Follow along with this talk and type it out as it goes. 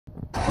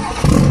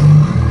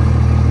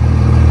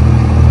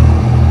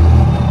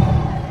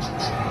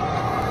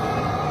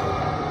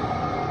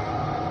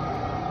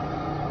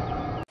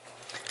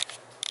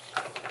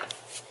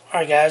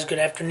Alright guys, good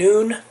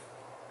afternoon.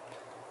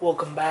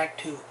 Welcome back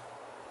to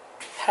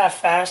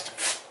Half-Fast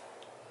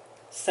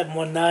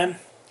 719.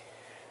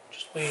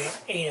 Just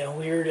ate a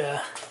weird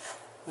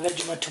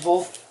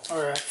vegetable,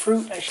 or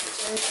fruit I should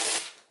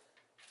say.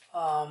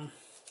 Got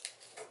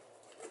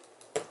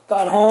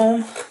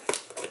home,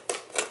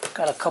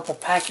 got a couple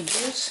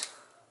packages.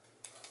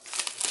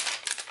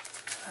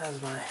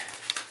 Has my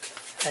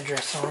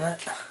address on it.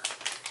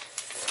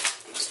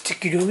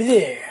 Stick it over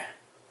there.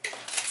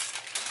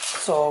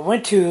 So I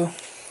went to,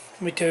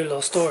 let me tell you a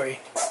little story.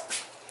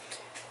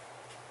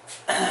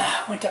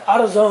 I went to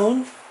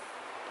AutoZone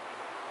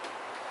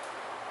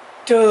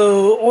to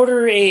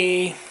order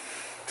a,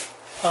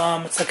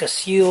 it's like a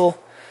seal,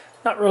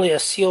 not really a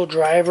seal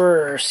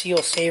driver or a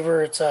seal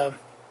saver, it's a,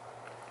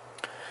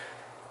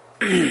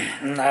 I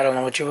don't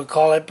know what you would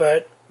call it,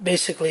 but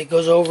basically it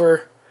goes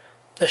over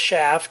the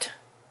shaft,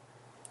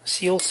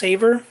 seal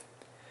saver.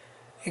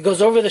 It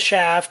goes over the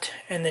shaft,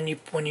 and then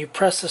when you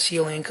press the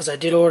seal in, because I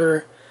did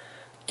order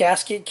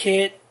gasket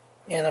kit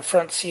and a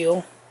front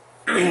seal,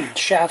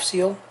 shaft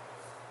seal.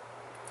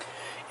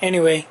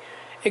 Anyway,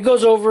 it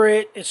goes over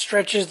it, it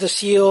stretches the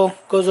seal,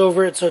 goes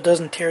over it so it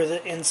doesn't tear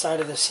the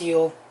inside of the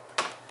seal.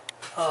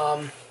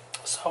 So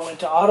I went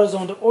to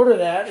AutoZone to order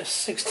that. It's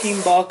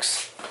 16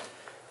 bucks,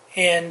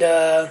 and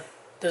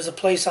there's a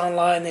place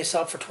online they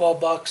sell it for 12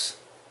 bucks.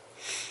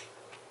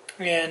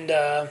 And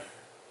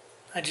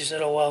I just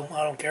said, oh well,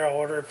 I don't care, I'll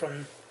order it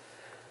from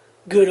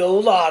good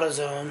old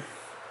AutoZone.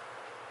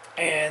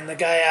 And the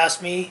guy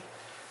asked me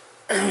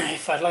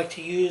if I'd like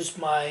to use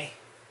my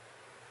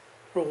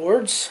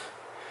rewards.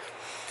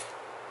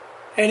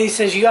 And he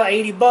says, you got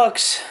 80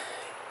 bucks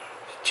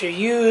to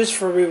use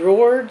for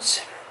rewards?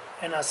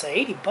 And I said,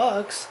 80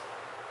 bucks?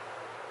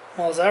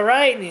 Well, is that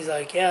right? And he's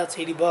like, yeah, it's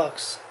 80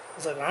 bucks. I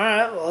was like,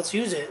 alright, well, let's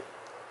use it.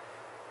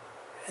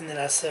 And then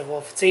I said, well,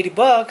 if it's 80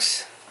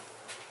 bucks,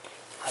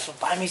 I should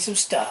buy me some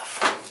stuff.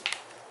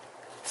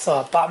 So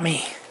I bought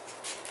me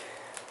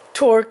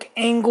torque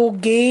angle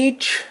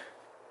gauge.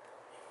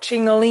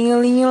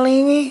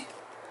 Ching-a-ling-a-ling-a-ling-y.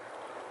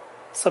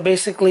 So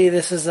basically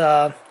this is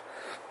a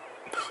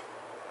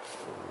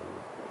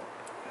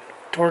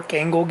torque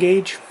angle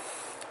gauge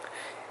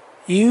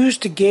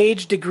used to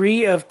gauge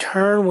degree of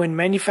turn when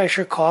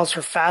manufacturer calls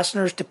for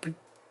fasteners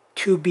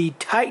to be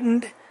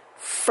tightened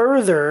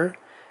further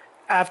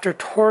after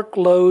torque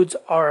loads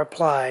are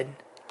applied.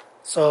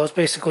 So it's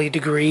basically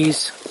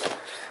degrees.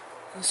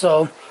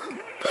 So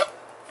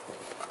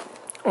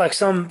like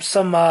some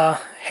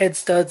head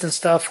studs and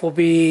stuff will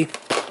be,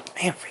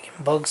 man,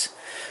 freaking bugs.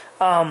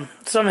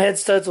 Some head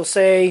studs will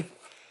say,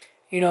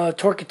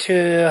 torque it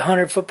to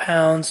 100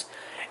 foot-pounds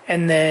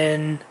and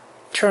then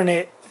turn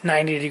it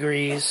 90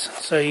 degrees.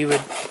 So you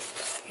would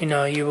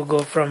go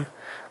from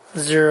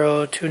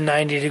 0 to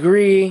 90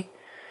 degree,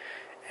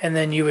 and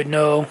then you would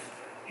know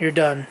you're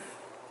done.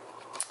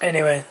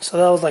 Anyway, so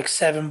that was like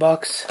 7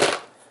 bucks,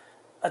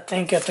 I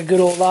think, at the good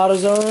old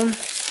AutoZone.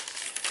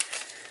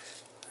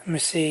 Let me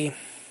see.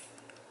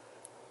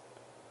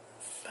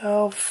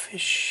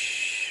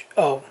 Valvefish.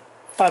 Oh,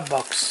 5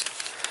 bucks.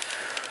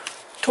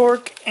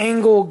 Torque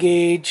angle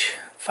gauge,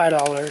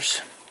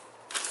 $5.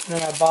 And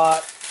then I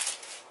bought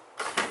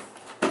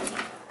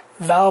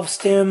valve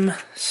stem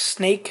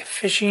snake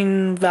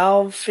fishing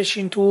valve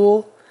fishing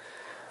tool.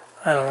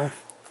 I don't know.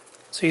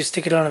 So you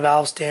stick it on a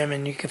valve stem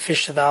and you can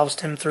fish the valve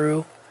stem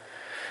through.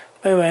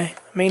 Anyway,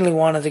 I mainly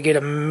wanted to get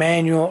a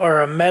manual or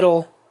a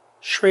metal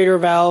Schrader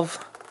valve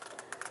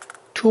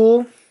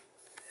tool,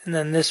 and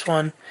then this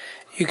one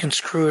you can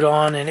screw it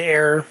on and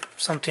air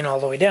something all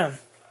the way down.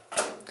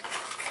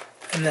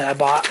 And then I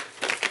bought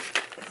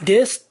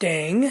this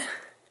dang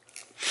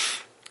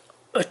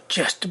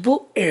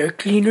adjustable air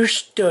cleaner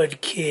stud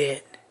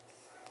kit.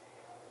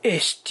 A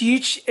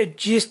stitch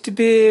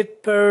adjustable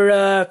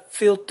per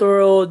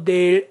filtro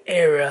del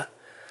air.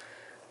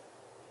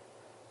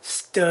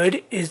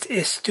 Stud is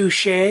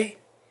estuche.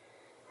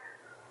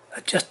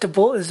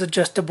 Adjustable is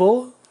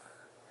adjustable.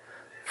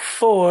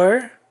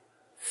 For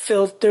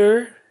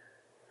filter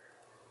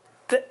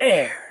the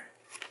air.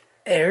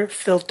 Air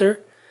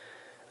filter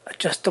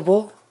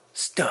adjustable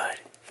stud.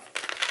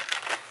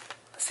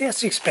 See, I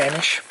speak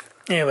Spanish.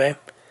 Anyway.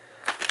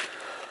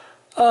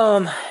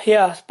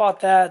 Yeah, I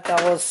bought that.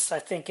 That was, I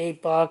think,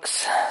 8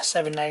 bucks,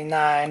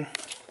 $7.99.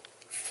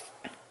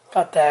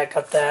 Got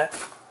that.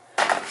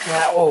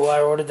 Oh, I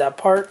ordered that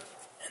part,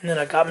 and then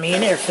I got me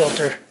an air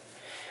filter.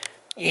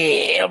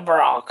 Yeah,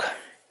 Edelbrock.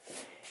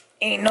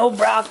 Ain't no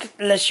Brock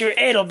unless you're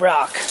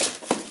Edelbrock.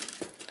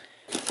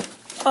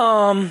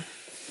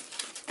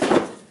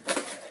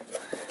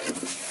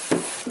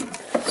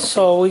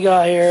 So we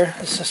got here,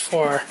 this is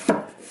for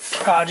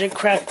Project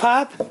Crack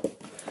Pop,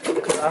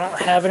 because I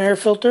don't have an air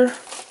filter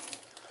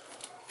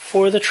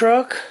for the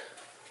truck.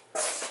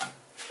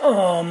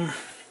 I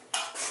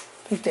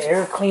think the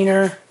air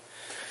cleaner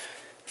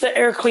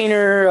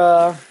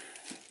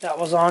that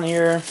was on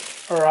here,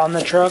 or on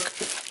the truck,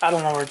 I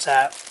don't know where it's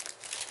at.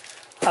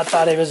 I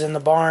thought it was in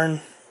the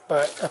barn,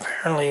 but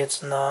apparently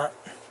it's not.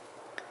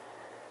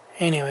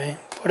 Anyway,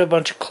 put a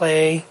bunch of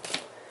clay,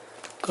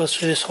 Goes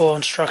through this whole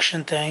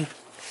instruction thing.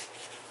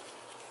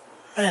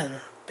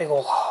 Man, big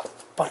old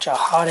bunch of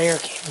hot air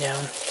came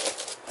down.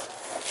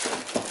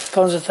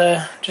 Comes with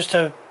just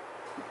a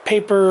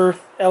paper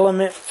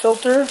element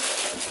filter.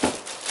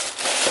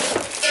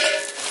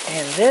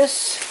 And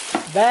this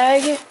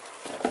bag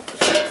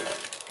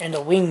and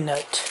a wing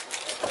nut.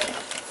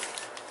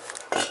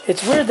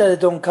 It's weird that it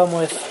don't come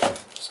with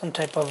some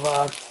type of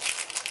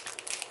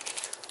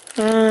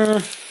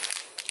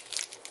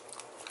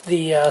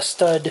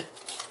stud.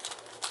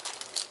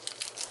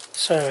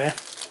 So anyway,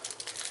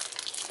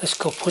 let's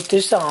go put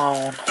this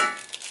on.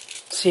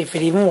 See if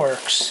it even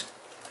works.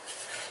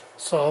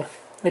 So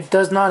it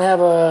does not have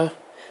or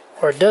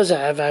it does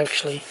have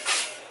actually,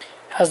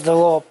 has the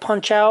little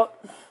punch out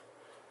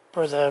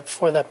for the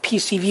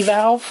PCV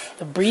valve,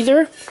 the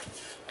breather.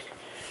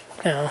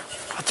 Now,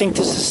 I think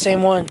this is the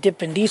same one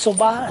Dippin' Diesel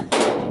bought.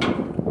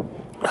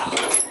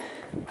 Oh,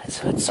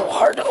 it's so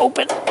hard to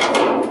open.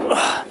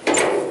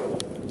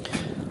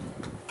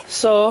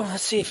 So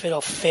let's see if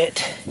it'll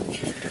fit.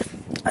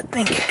 I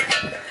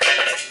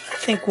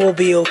think we'll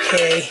be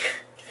okay.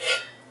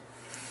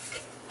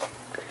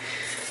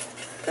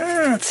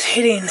 It's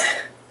hitting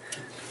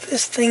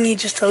this thingy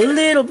just a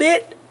little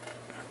bit.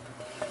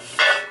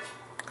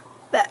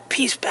 That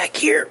piece back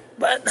here,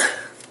 but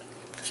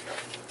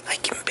I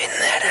can bend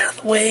that out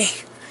of the way.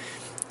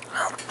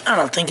 I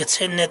don't think it's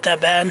hitting it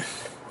that bad.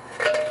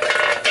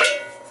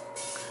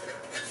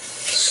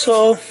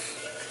 So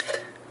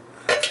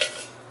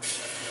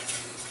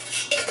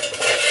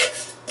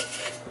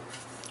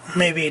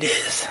maybe it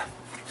is.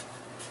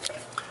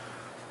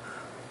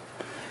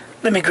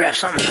 Let me grab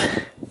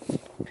something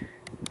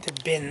to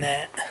bend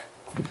that.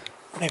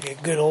 Maybe a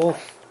good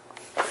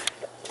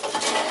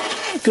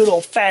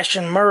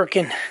old-fashioned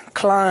American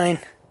Klein.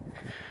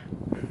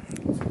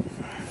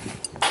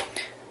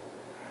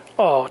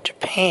 Oh,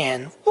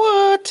 Japan.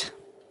 What?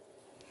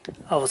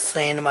 I was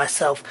saying to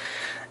myself,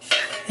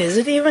 is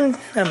it even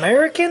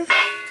American?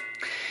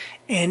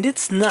 And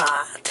it's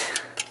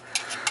not.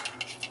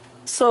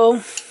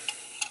 So,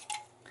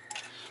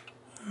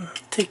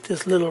 take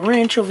this little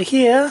wrench over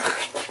here.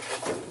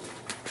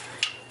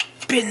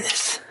 Bend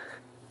this.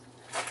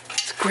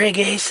 As Greg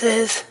A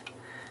says,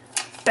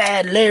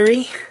 Bad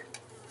Larry.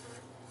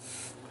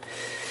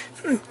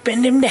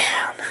 Bend him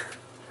down.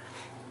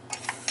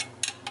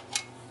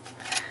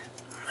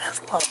 There's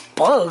a lot of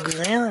bugs,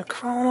 man. They're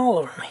crawling all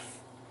over me.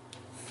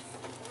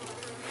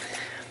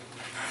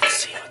 Let's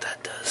see what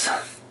that does.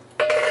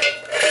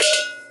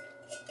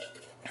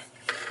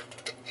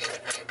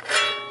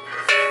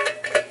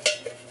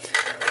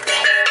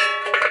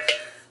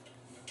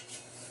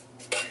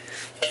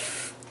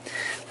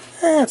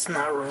 That's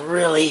not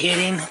really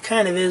hitting. It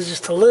kind of is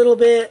just a little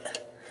bit.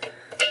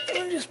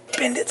 I'll just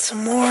bend it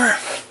some more.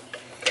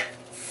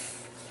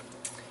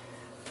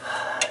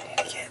 I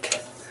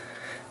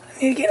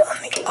need to get on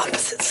the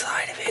opposite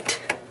side of it.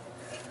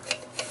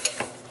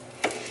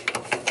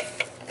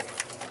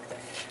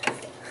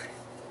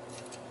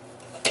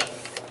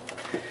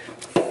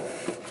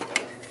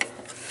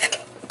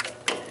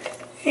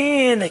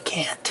 And I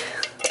can't.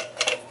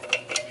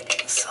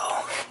 So.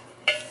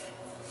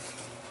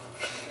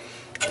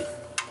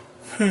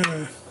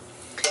 I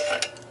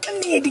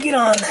need to get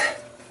on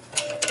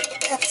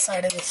that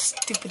side of this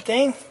stupid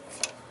thing.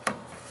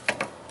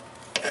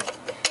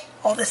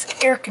 All this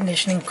air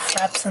conditioning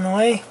crap's in the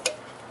way.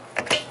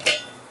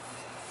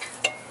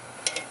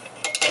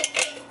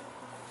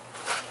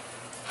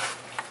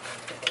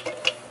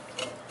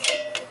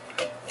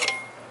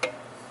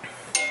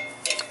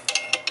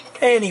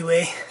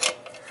 Anyway,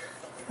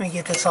 let me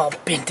get this all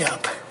bent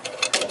up.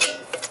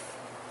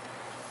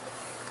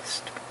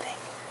 Stupid thing.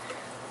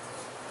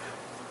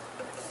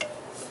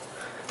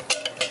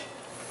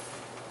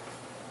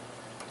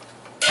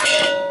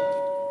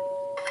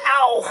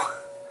 Ow!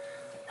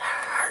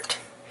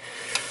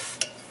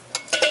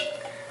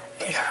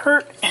 It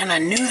hurt, and I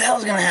knew that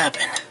was gonna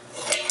happen.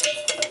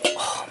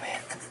 Oh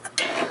man,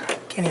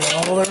 can't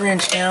even hold a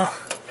wrench now.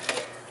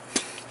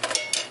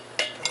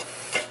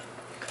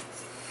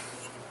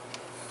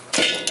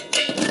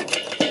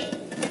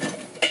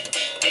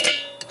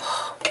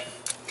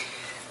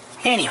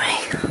 Anyway,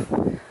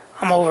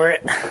 I'm over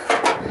it.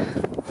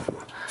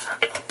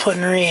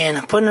 Putting her in.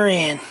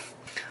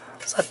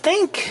 So I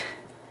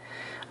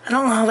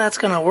don't know how that's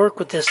gonna work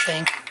with this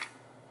thing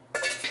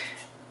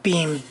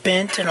being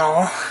bent and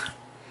all.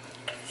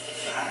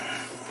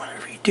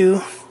 Whatever you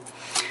do,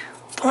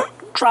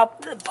 don't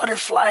drop the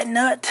butterfly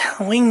nut,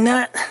 wing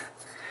nut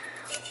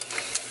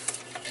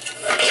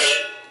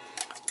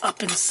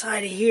up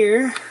inside of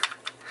here.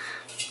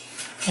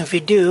 If you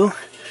do,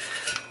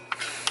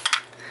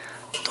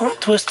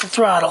 don't twist the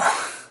throttle.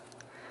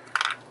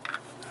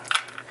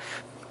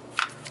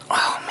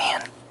 Oh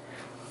man,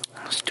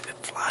 stupid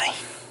fly.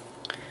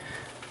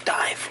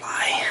 Die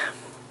fly.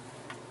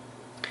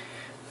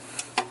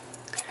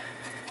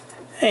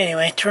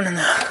 Anyway, turning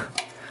the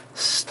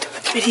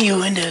stupid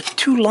video into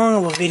too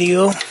long of a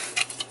video.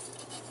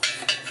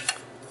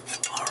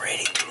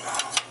 Already too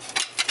long.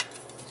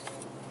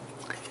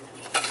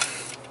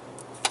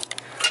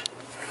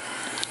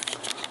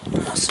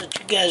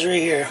 guys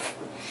right here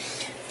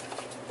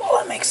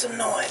while I make some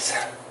noise.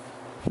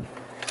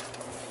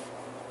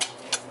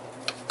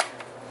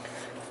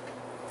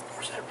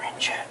 Where's that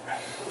wrench at?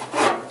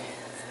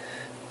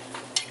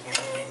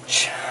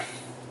 Wrench.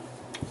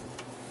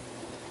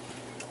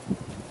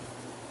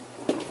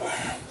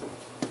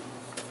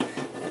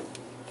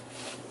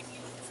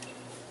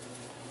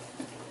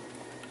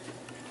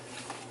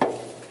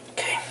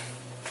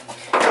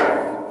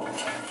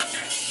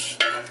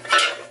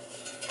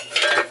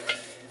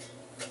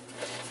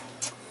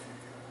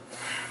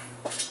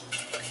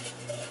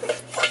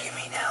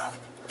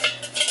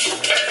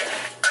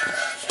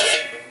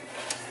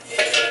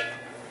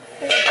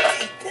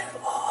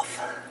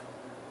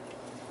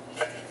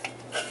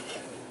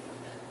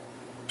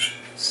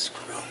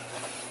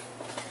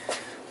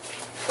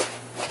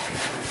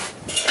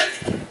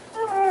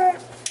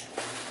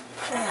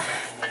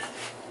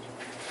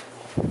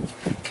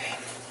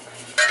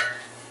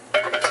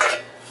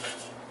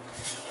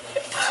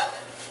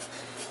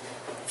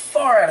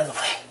 Far out of the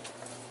way.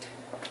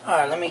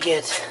 Alright, let me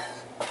get...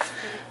 I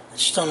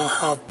just don't know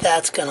how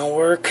that's gonna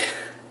work.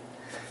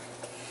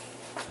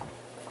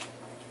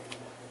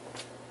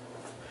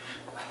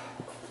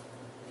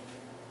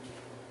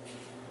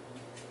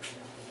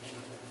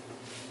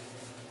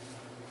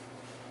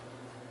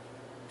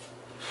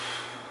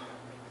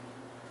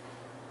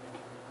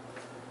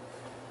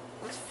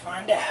 Let's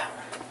find out.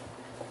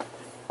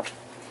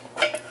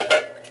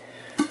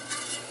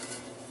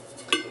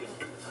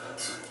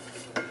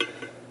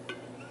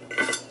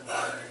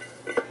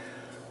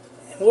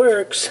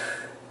 Works.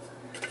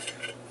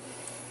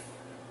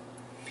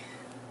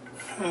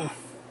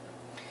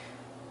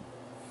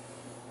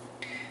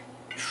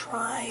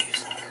 Try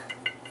using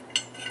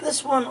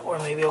this one, or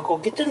maybe I'll go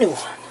get the new one.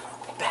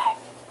 I'll go back.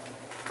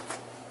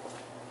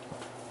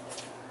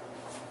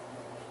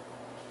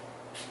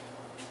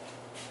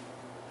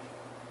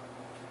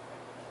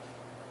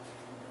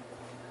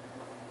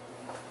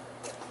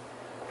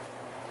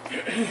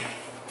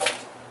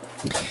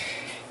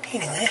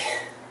 Anyway,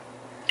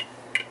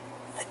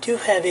 I do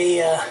have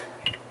a,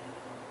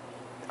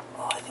 oh,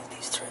 I think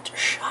these threads are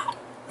shot.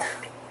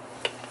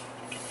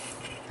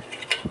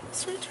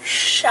 These threads are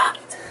shot.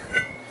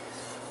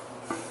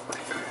 I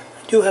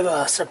do have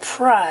a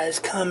surprise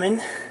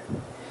coming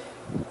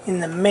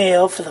in the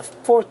mail for the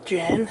 4th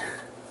gen.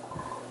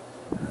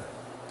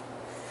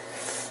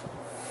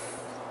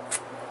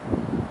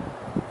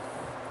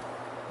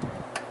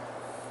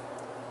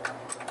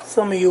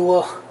 Some of you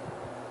will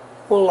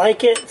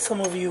like it,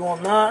 some of you will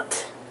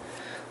not.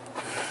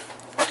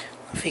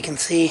 If you can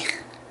see,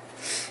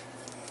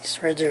 these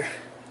threads are,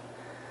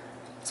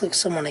 looks like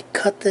someone had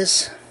cut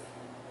this.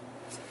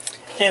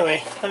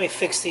 Anyway, let me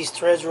fix these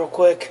threads real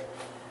quick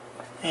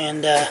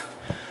and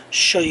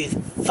show you the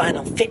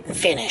final fit and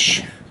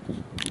finish.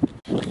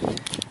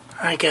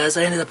 Alright guys,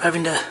 I ended up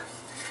having to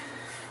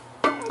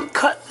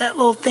cut that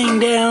little thing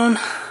down,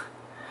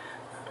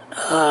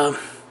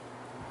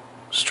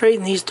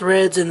 straighten these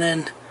threads, and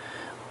then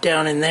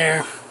down in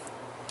there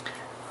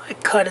I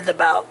cut it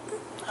about,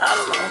 I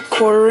don't know,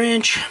 1/4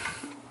 inch,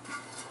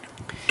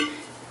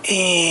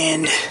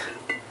 and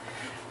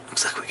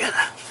looks like we got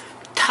a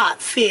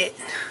tight fit,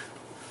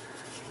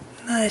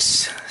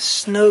 nice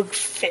snug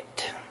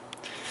fit,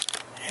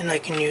 and I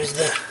can use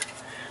the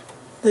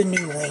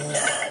new wing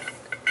nut.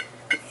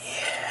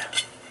 Yeah,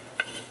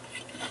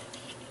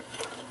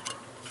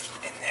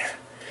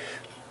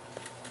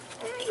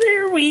 in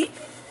there we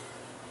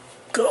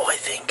go, I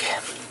think.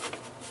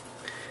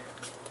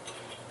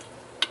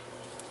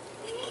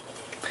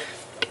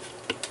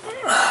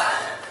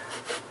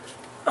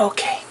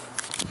 Okay,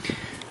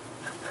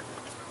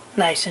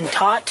 nice and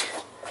taut.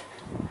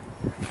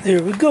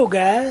 There we go,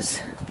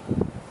 guys.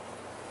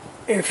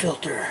 Air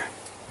filter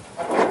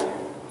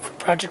for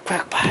Project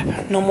Pack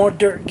Pipe. No more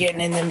dirt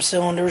getting in them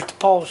cylinders to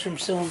polish them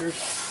cylinders.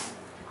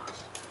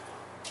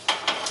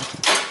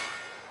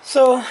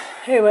 So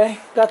anyway,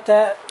 got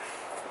that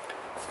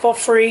for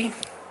free.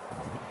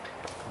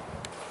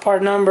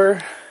 Part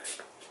number,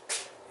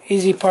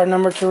 easy part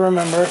number to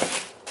remember,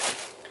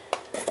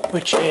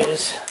 which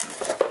is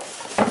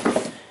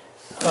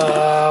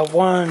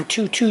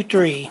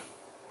 1223,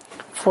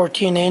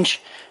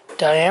 14-inch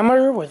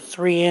diameter with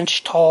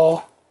 3-inch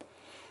tall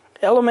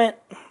element,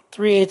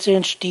 3/8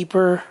 inch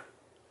deeper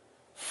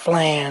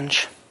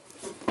flange.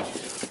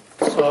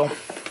 So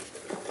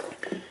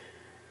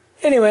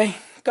anyway,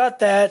 got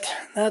that.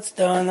 That's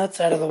done.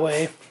 That's out of the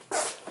way.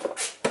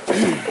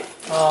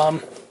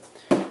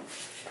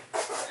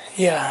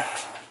 Yeah,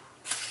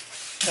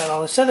 got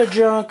all this other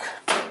junk.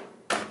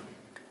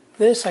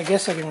 This I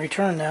guess I can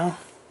return now,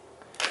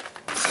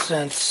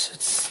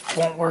 since it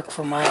won't work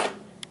for my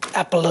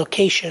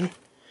application.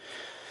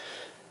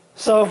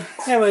 So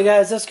anyway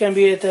guys, that's gonna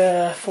be it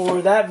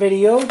for that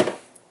video.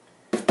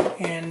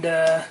 And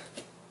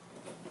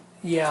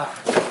yeah,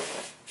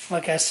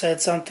 like I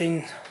said,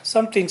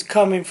 something's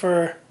coming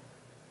for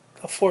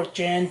the 4th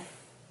gen.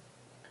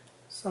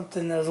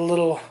 Something that's a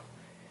little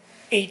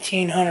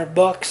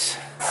 $1,800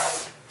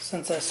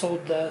 since I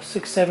sold the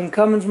 6.7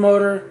 Cummins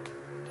motor.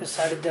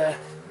 decided to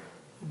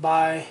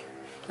buy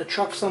the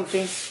truck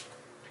something.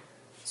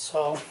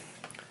 So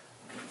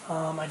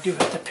I do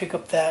have to pick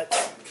up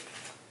that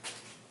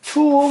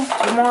tool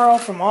tomorrow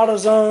from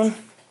AutoZone.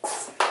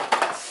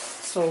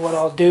 So what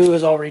I'll do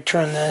is I'll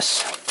return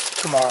this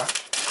tomorrow.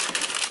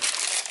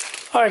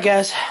 Alright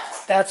guys,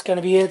 that's going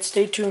to be it.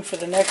 Stay tuned for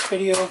the next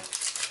video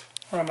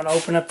where I'm going to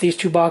open up these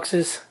two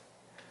boxes,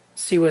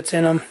 see what's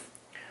in them.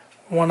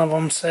 One of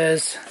them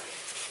says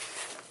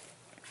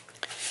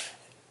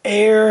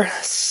Air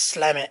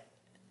Slam It.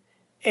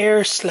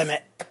 Air Slam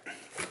It.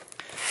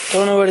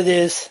 Don't know what it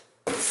is,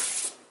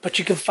 but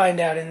you can find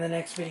out in the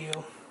next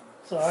video.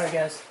 So alright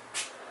guys,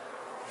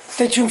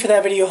 stay tuned for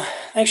that video.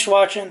 Thanks for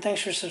watching.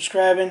 Thanks for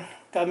subscribing.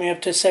 Got me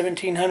up to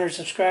 1,700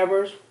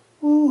 subscribers.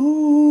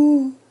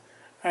 Woohoo!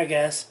 Alright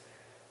guys,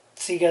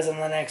 see you guys in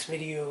the next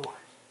video.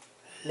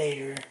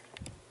 Later.